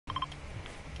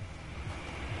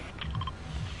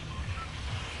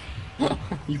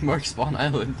You marked Spawn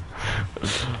Island.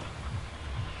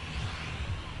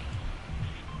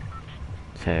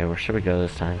 Okay, where should we go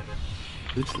this time?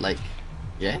 Looks like,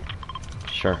 yeah?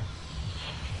 Sure.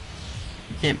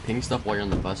 You can't ping stuff while you're on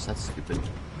the bus, that's stupid.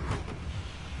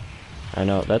 I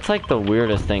know, that's like the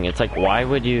weirdest thing. It's like, why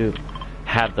would you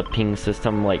have the ping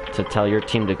system, like, to tell your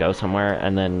team to go somewhere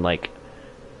and then, like,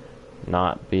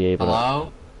 not be able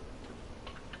Hello?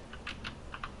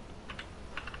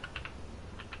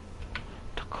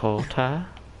 to... Dakota?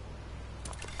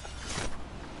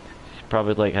 He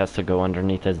probably, like, has to go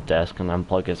underneath his desk and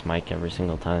unplug his mic every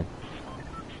single time.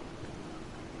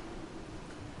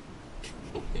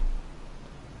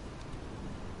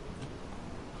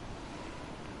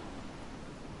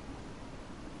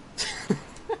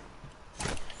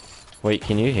 Wait,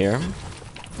 can you hear him?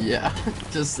 Yeah,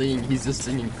 just singing, he's just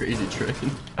singing Crazy Train.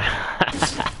 He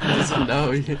doesn't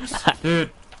know. Dude.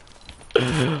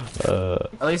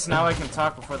 At least now I can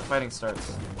talk before the fighting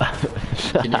starts.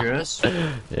 Can you hear us?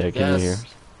 Yeah, can you hear?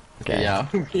 Okay, yeah.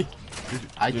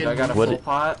 I Dude, I got a full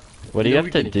pot. What do you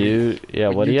have to do? Yeah,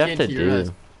 what do you have to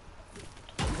do?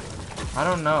 I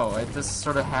don't know. This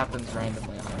sort of happens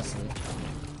randomly, honestly.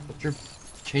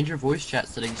 Change your voice chat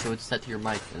settings so it's set to your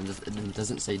mic and it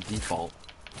doesn't say default.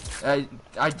 I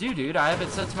do, dude. I have it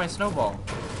set to my snowball.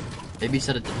 Maybe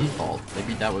set it to default.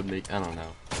 Maybe that would make... I don't know.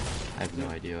 I have no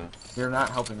idea. You're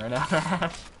not helping right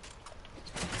now.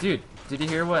 Dude, did you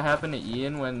hear what happened to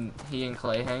Ian when he and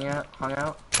Clay hung out?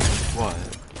 What?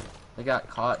 They got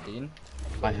caught, dude.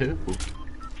 By who?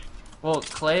 Well,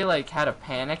 Clay, like, had a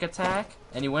panic attack,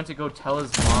 and he went to go tell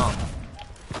his mom.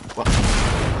 What?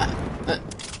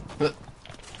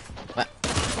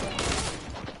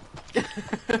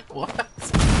 What?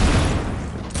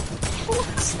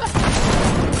 What's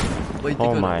that? Wait,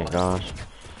 Oh my gosh.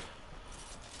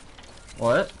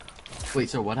 What? Wait,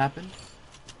 so what happened?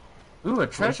 Ooh, a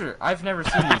treasure. I've never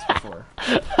seen these before.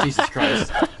 Jesus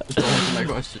Christ. Don't answer my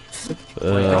question.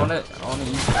 Wait, I wanna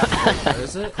use it. Where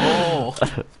is it? Oh!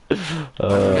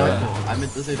 I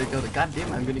meant to say Dakota. God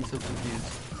damn, I'm getting so confused.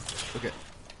 Okay.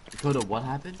 Dakota, what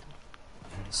happened?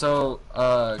 So,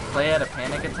 Clay had a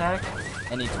panic attack,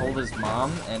 and he told his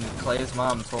mom, and Clay's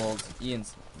mom told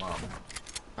Ian's mom.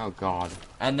 Oh god.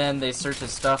 And then they searched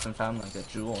his stuff and found, like, a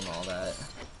jewel and all that.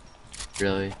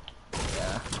 Really?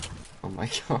 Yeah. Oh my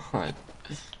god.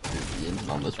 Dude, Ian's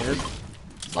mom was really...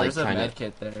 There's a med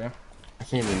kit there. I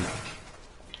can't even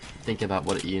think about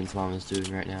what Ian's mom is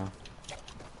doing right now.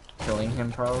 Killing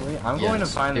him, probably. I'm going to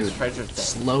find this treasure thing.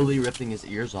 Slowly ripping his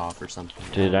ears off or something.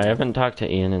 Dude, I haven't talked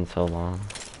to Ian in so long.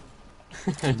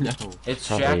 I know. It's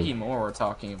Probably. Jackie Moore we're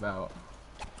talking about.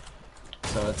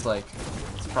 So it's like,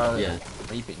 it's probably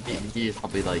raping him. He is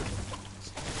probably like,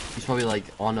 he's probably like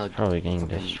on a... Probably getting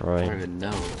destroyed. I don't even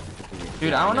know.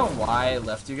 Dude, I don't know why I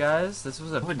left you guys. This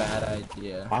was a bad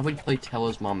idea. Why would Clay tell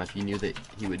his mom if he knew that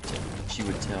she would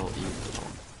tell Ian's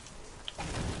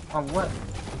mom? On what?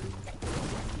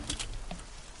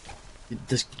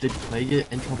 Did Clay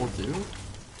get in trouble too?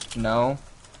 No.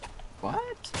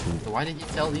 What? So why did he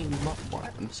tell Ian's mom?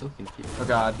 What? I'm so confused. Oh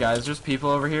god, guys, there's people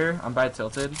over here. I'm by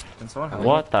Tilted. Can someone help me?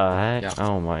 What the heck? Yeah.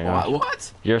 Oh my gosh.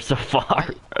 What? You're so far.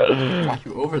 Why are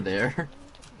you over there?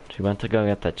 She went to go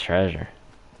get the treasure.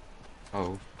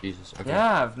 Oh, Jesus. Okay.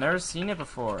 Yeah, I've never seen it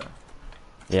before.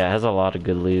 Yeah, it has a lot of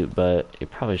good loot, but you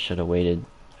probably should have waited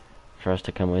for us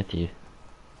to come with you.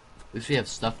 At least we have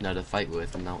stuff now to fight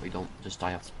with, and now we don't just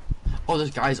die off. Oh,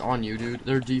 there's guys on you, dude.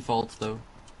 They're defaults, though.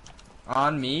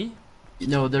 On me?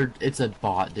 No, it's a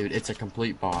bot, dude. It's a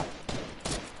complete bot.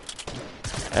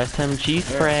 SMG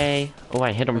spray. Oh,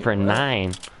 I hit him for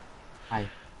 9. Hi.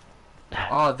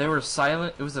 Oh, they were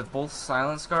silent. It was both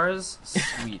silent scars.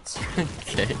 Sweet.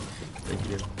 Okay. Thank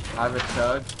you. I have a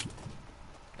chug.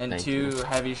 And Thank 2 you.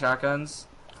 heavy shotguns.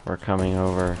 We're coming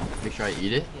over. Make sure I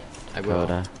eat it. I will.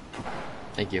 Dakota.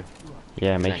 Thank you.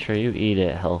 Yeah, make Thanks. sure you eat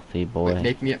it, healthy boy.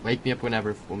 Wake me up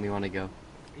when we want to go. Are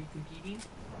you competing?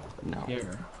 No.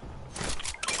 Here.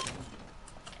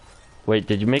 Wait,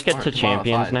 did you make it Alright, to come on,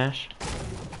 champions, 5. Nash?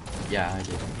 Yeah, I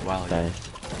did. A while ago. Nice.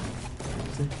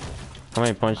 How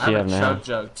many points I do you have have a now? chug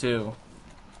jug too.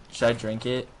 Should I drink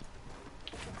it?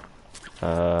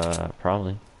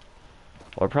 Probably.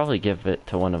 Or probably give it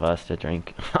to one of us to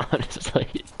drink,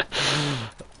 honestly.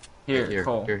 Here,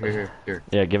 Cole. Here.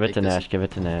 Yeah, give it Take to this. Nash, give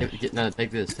it to Nash. No,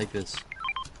 take this. Take this.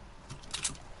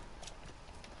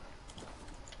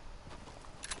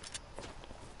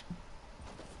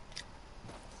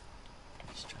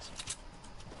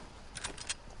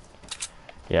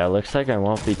 Yeah, it looks like I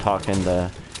won't be talking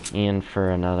to Ian for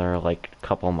another, like,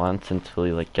 couple months until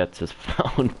he, like, gets his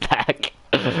phone back.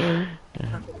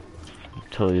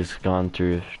 Until till he's gone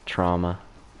through trauma.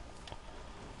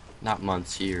 Not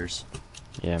months, years.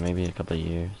 Yeah, maybe a couple of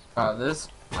years.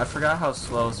 I forgot how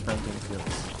slow sprinting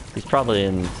feels. He's probably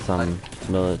in some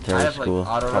military I have school. like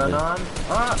auto Probably. run on.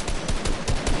 Ah!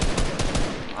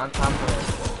 On top of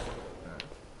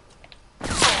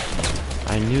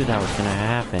I knew that was gonna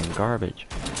happen. Garbage.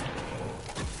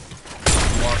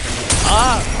 walking in.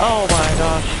 Ah! Oh my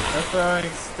gosh. That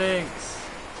throwing stinks.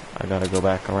 I gotta go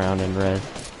back around and res.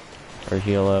 Or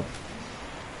heal up.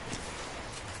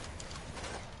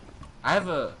 I have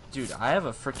a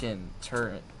freaking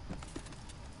turret.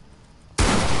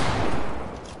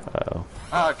 Uh-oh.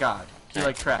 Oh god. He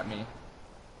like trapped me.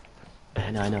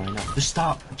 I know. Just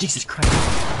stop. Jesus Christ.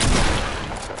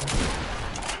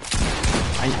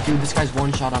 Dude, this guy's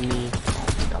one shot on me.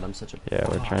 Oh god, I'm such a Yeah,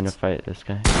 we're trying to fight this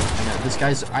guy. I know, this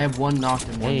guy's, I have one knocked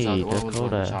and one's Hey, out. One was one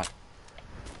Dakota. shot.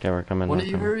 Okay, we're coming. One we're of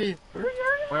you coming. hurry.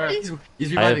 Where? He's I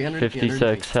reviving have underneath me,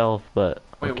 56 health, but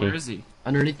Wait, okay. where is he?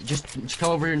 underneath. Just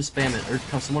come over here and spam it. Or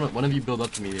come, one of you build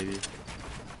up to me, maybe.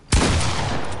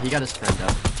 He got his friend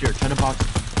up. Here, try to box.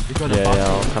 Dakota, Yeah, box yeah,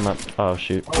 I'll him. come up. Oh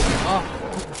shoot.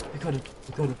 Oh.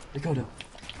 Dakota.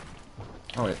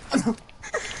 Oh wait.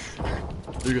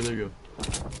 There you go.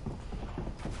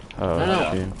 Oh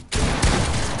No. shoot.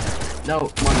 No,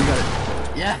 come on, you got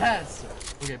it. Yes!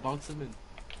 Okay, box him in.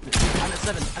 I'm at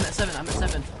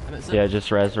 7. Yeah,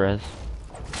 just res.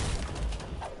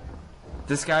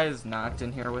 This guy is knocked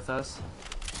in here with us.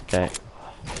 Okay.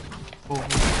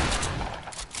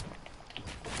 Oh.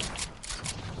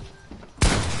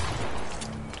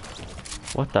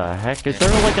 What the heck? Is there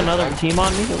like another team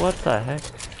on me? What the heck?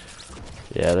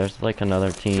 Yeah, there's like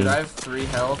another team. Dude, I have 3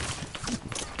 health.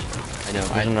 I know.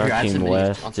 There's another I have team some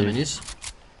west, minis. Want some dude. minis?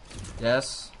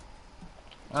 Yes.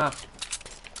 Ah.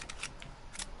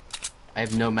 I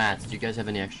have no mats. Do you guys have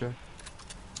any extra?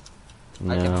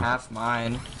 No. I can half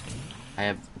mine. I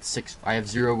have 6. I have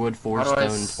 0 wood, 4 How do I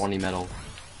stone, 20 metal.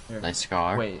 Here. Nice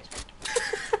scar. Wait.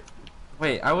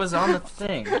 Wait, I was on the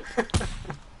thing.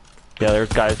 Yeah, there's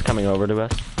guys coming over to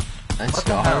us. Nice What the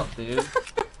scar. hell, dude?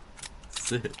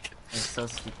 Sick. It's so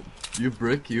stupid. You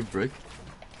brick.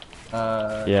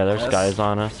 Yeah, Yeah, there's guys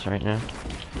on us right now.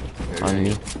 Very On me.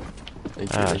 nice.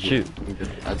 Thank you, Ah, thank you. shoot. I'm good.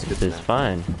 That's good to It's know.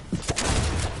 fine.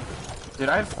 Dude,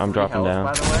 I have I'm 3 dropping health, down.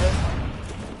 by the way.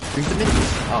 Drink the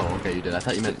minis. Oh, okay, you did. I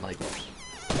thought you meant like.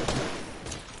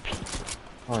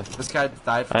 Oh, This guy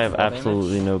died from I have fall damage.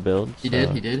 absolutely no build. he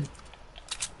so- did.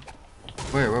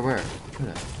 Where? What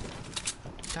you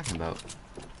talking about?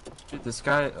 Dude, this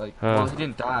guy, like, well, he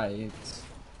didn't die.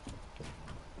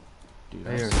 Dude,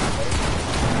 Right here.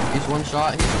 that's- He's one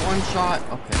shot.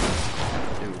 Okay.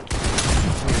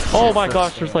 Dude. Oh my so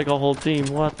gosh, sad. there's like a whole team.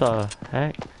 What the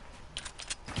heck?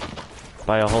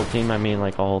 By a whole team, I mean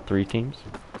like a whole 3 teams.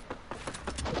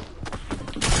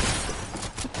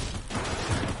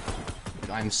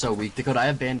 I'm so weak. Dakota, I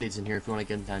have band-aids in here if you want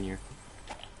to get down here.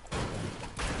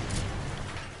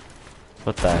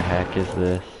 What the heck is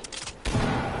this?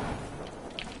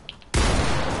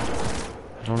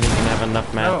 I don't even have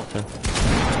enough mats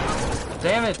to...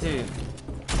 Damn it, dude.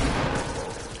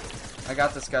 I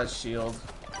got this guy's shield.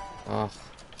 Ugh.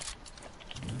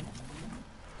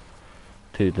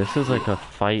 Dude, this is like a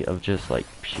fight of just like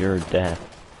pure death.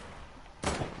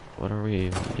 What are we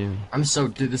even doing?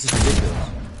 Dude, this is ridiculous.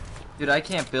 Dude, I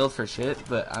can't build for shit,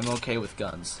 but I'm okay with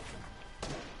guns.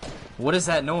 What is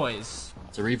that noise?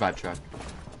 It's a revive truck.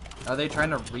 Are they trying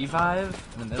to revive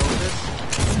in the middle of this?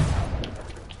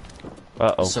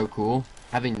 Uh-oh. So cool.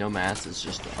 Having no mats is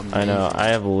just amazing. I know, I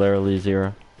have literally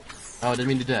 0. Oh, I didn't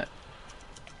mean to do that.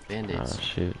 Oh, Band-aids.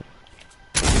 shoot.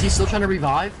 Is he still trying to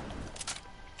revive?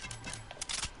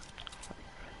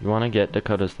 You wanna get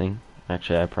Dakota's thing?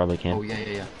 Actually, I probably can't. Oh,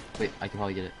 yeah. Wait, I can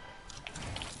probably get it.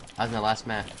 That was my last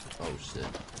mat. Oh, shit.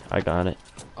 I got it.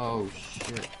 Oh,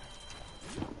 shit.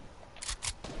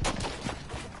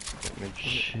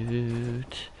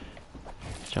 Shoot.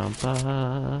 Jump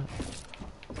up.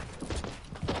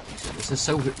 This is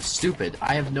so stupid.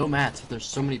 I have no mats. There's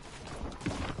so many.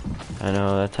 I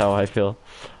know, that's how I feel.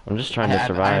 I'm just trying to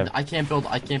survive. I can't build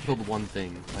one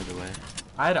thing, by the way.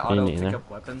 I had auto pick neither. up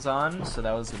weapons on, so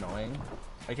that was annoying.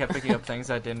 I kept picking up things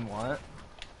I didn't want.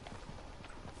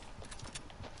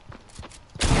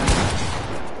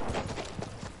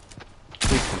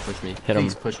 Please don't push me. Hit him.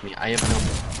 Please push me. I have no.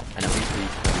 I know he's weak.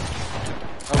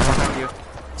 Oh, behind you.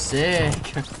 Sick.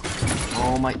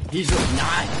 Oh my. He's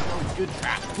nice. Oh, good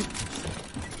crap.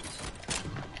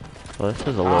 Well, this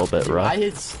is a little bit Dude, rough.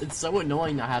 it's so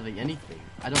annoying not having anything.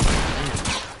 I don't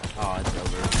understand. Oh, it's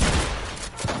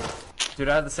over. Dude,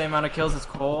 I had the same amount of kills as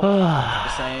Cole.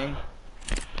 Just saying.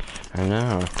 I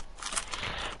know.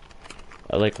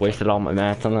 I like wasted all my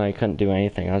mats and then I couldn't do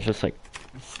anything. I was just like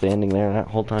standing there that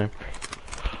whole time.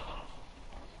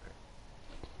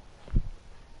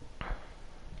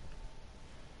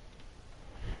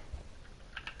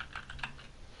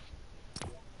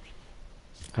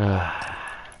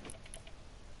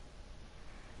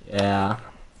 Yeah.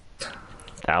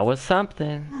 That was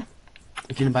something.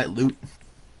 You can invite Loot.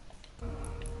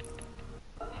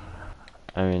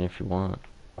 I mean, if you want.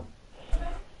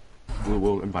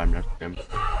 We'll invite him next game.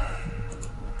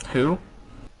 Who?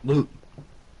 Loot.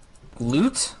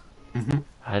 Loot?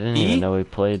 I didn't even know we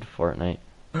played Fortnite.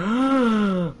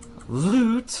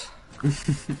 Loot?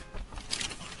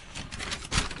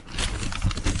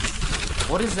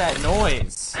 What is that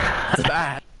noise? What's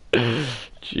that?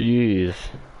 Jeez.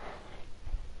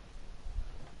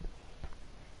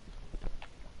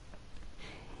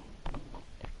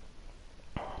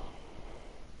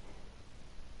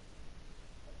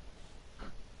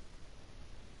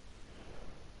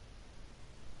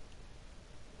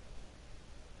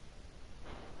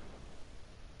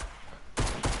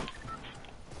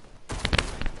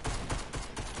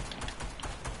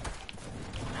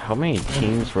 How many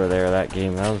teams were there that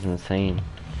game? That was insane.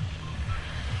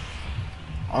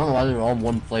 I don't know why they're all in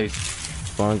one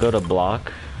place. Wanna go to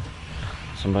block?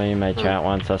 Somebody in my chat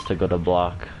wants us to go to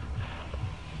block.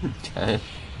 Okay.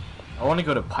 I want to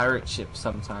go to pirate ship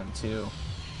sometime too.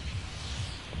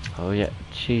 Oh yeah,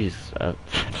 jeez.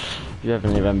 You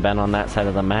haven't even been on that side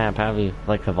of the map, have you?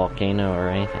 Like the volcano or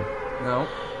anything? No.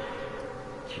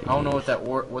 Jeez. I don't know what that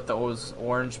what those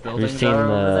orange Have you buildings seen are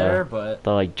the, over there, but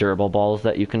the like gerbil balls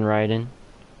that you can ride in?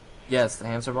 yes, the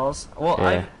hamster balls. Well,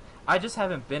 Yeah. I just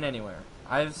haven't been anywhere.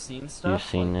 I've seen stuff. You've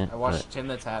seen like, it, I watched but- Tim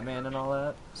the Tatman and all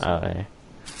that. So. Oh yeah.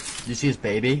 Did you see his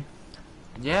baby?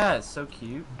 Yeah, it's so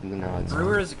cute. No, it's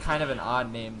Brewer is kind of an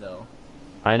odd name though.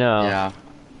 I know. Yeah.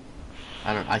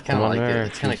 I kind of like wonder it. if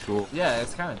It's kind of he's- cool. Yeah,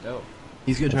 it's kind of dope.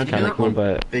 He's gonna turn into kinda like cool, one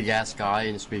but- big ass guy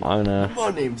and speak. I know.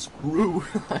 My name's Brew.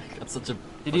 Like, that's such a.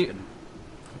 Did you- fucking-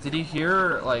 Did you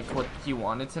hear like what he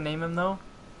wanted to name him though?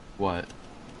 What?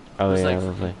 Oh It was yeah, like it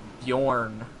was like,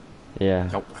 Bjorn. yeah.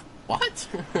 No. What?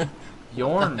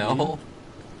 Bjorn. No. Dude.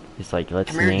 He's like,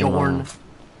 let's Come here, name Yorn. him.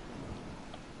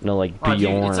 No, like Oh, dude,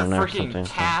 Bjorn it's a or freaking something.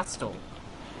 castle.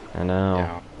 I know.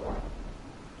 Yeah.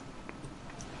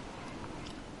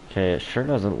 Okay, it sure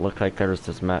doesn't look like there's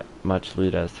as much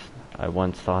loot as I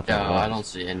once thought there Yeah, was. I don't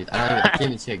see any. I can't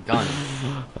even see a gun.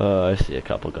 I see a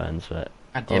couple guns, but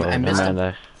God damn it! I never missed mind.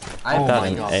 it. I Oh got my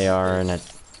an God. AR and a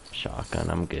shotgun.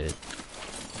 I'm good.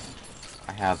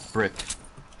 I have brick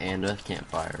and a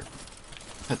campfire.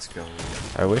 Let's go.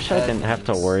 I wish I didn't have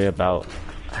to worry about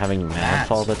having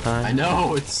mats all the time. I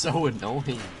know, it's so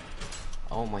annoying.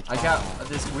 Oh my God. I got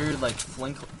this weird like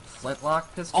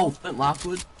flintlock pistol. Oh, Flint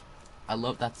Lockwood. I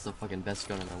love. That's the fucking best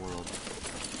gun in the world.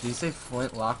 Did you say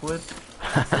Flint Lockwood?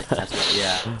 That's what.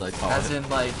 Yeah. That's what I call As it. in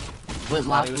like Flint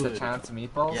Monty with the Lockwood. Chance of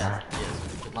Meatballs? Yes. Yes.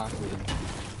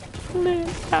 Flint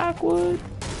Lockwood. Backwood.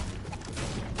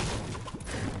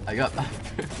 I got.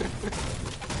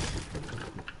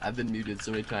 I've been muted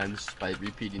so many times by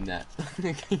repeating that.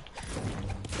 Fucking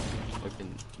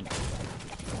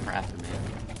crap, man.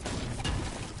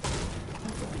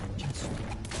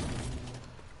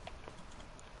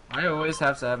 I always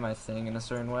have to have my thing in a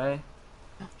certain way,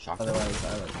 Shotgun. otherwise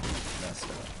I like messed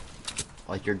up.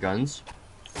 Like your guns?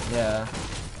 Yeah.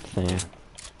 Yeah.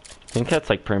 I think that's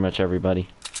like pretty much everybody.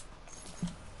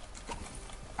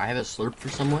 I have a slurp for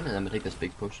someone, and I'm gonna take this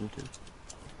big potion too.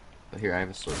 But here, I have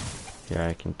a slurp. Here,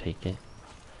 I can take it.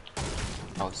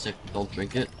 Oh, sick. Don't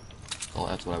drink it. Oh,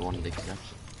 that's what I wanted to accept.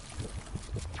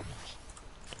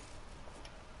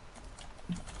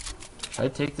 Should I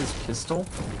take this pistol?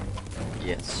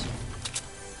 Yes.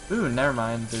 Ooh, never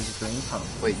mind. There's a green pump.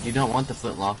 Wait, you don't want the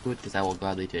Flint Lockwood? Because I will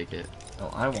gladly take it. Oh,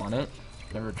 I want it.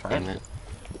 Never tried Damn it. it.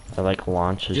 I like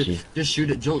launches you. Just shoot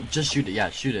it. Just shoot it. Yeah,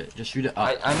 shoot it. Just shoot it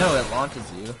up. I know it launches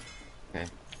you. Okay.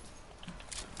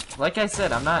 Like I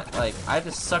said, I'm not like I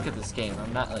just suck at this game.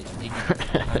 I'm not like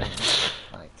ignorant. I don't,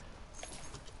 like.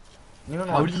 You don't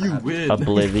know How what do you crap- win?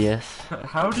 Oblivious.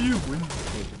 How do you win?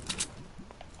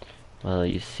 Well,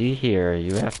 you see here,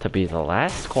 you have to be the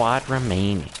last squad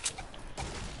remaining.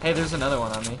 Hey, there's another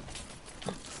one on me.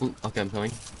 Okay, I'm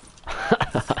coming.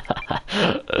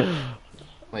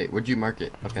 Wait, where'd you mark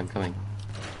it? Okay, I'm coming.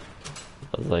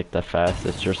 That was like the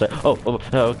fastest you're saying. Oh,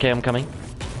 okay, I'm coming.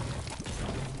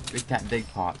 Drink that big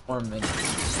pot. Or mini.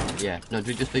 Yeah, no,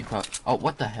 drink this big pot. Oh,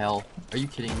 what the hell? Are you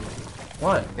kidding me?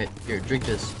 What? Okay, here, drink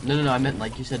this. No, I meant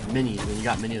like you said minis when you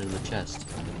got minis in the chest.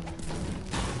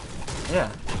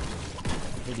 Yeah.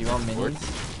 Hey, do you want Word?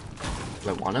 minis? Do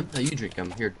I want them? No, you drink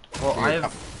them. Here. Well, here, I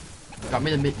have. Drop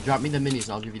me the minis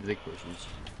and I'll give you the big potions.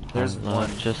 There's I'm one.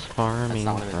 not just That's farming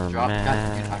not what I for meant. Drop. God, dude,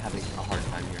 I'm math. having a hard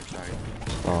time here. Sorry.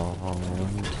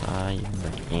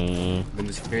 Then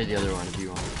just carry the other one if you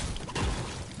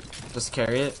want. Just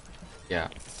carry it. Yeah.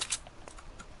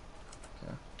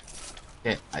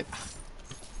 Okay.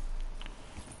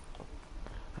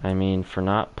 I mean, for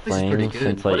not This is pretty playing good.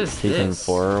 since What like is season this?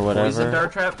 4 or Poison whatever.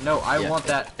 dart trap? No, I Yeah, want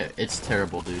that. It's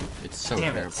terrible, dude. It's so Damn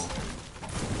it. terrible.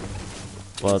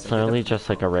 Well, it's literally just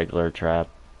like a regular trap,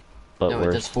 but No, it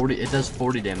worse. does 40. It does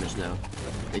 40 damage though.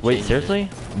 They Wait, changed seriously?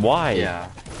 it. Why? Yeah.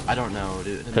 I don't know,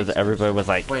 dude. It Because makes everybody was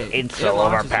like, Wait, it's it so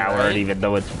launches you, overpowered, right? even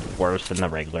though it's worse than the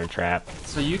regular trap.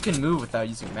 So you can move without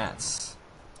using mats.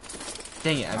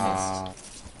 Dang it, I missed.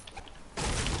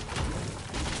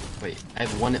 Wait, I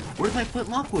have one. Where did my flint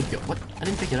lockwood go? What? I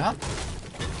didn't pick it up.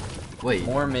 Wait.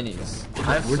 More minis.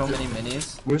 I have Where's so the- many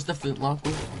minis. Where's the flint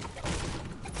lockwood?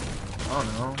 I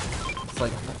don't know. It's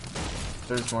like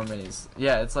there's more minis.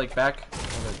 Yeah, it's like back.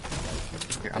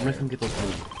 Here, I'm gonna come get those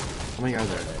minis. How many are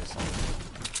there?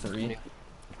 3. Okay,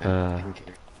 I can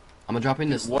carry. I'm gonna drop in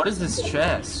this. What is this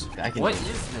chest? I can- What is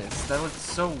this? That looks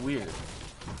so weird.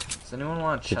 Does anyone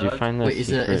want to Did you chug? find the Wait, is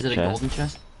secret it a chest? golden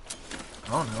chest? I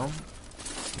don't know.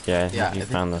 Yeah, I think Yeah, you if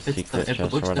found it, the if it's secret if it chest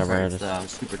or looks whatever it different, is.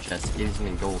 it's super chest. It gives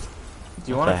me gold.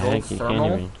 Do you What want the a gold heck? You can't thermal?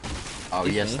 even... Oh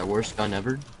Excuse yes, me? the worst gun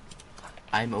ever.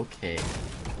 I'm okay.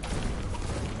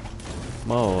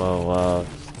 Whoa.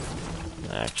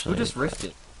 Actually, Who just ripped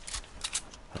it?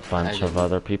 a bunch I of didn't.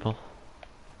 other people.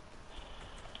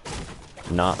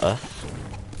 Not us.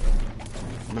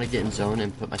 I'm gonna get in zone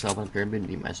and put myself on a pyramid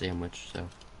and eat my sandwich. So.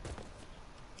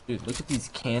 Dude, look at these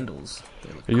candles.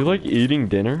 They look Are you like cool. eating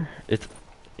dinner? It's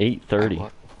 8:30.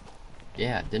 What?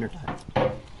 Yeah, dinner time.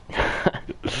 Dude,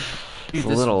 It's a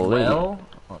this little late. well?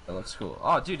 Oh, that looks cool.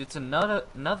 Oh, dude, it's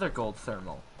another gold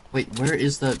thermal. Wait,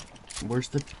 where's the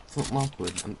flint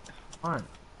lockwood? Fine,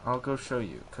 I'll go show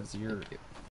you, cause you're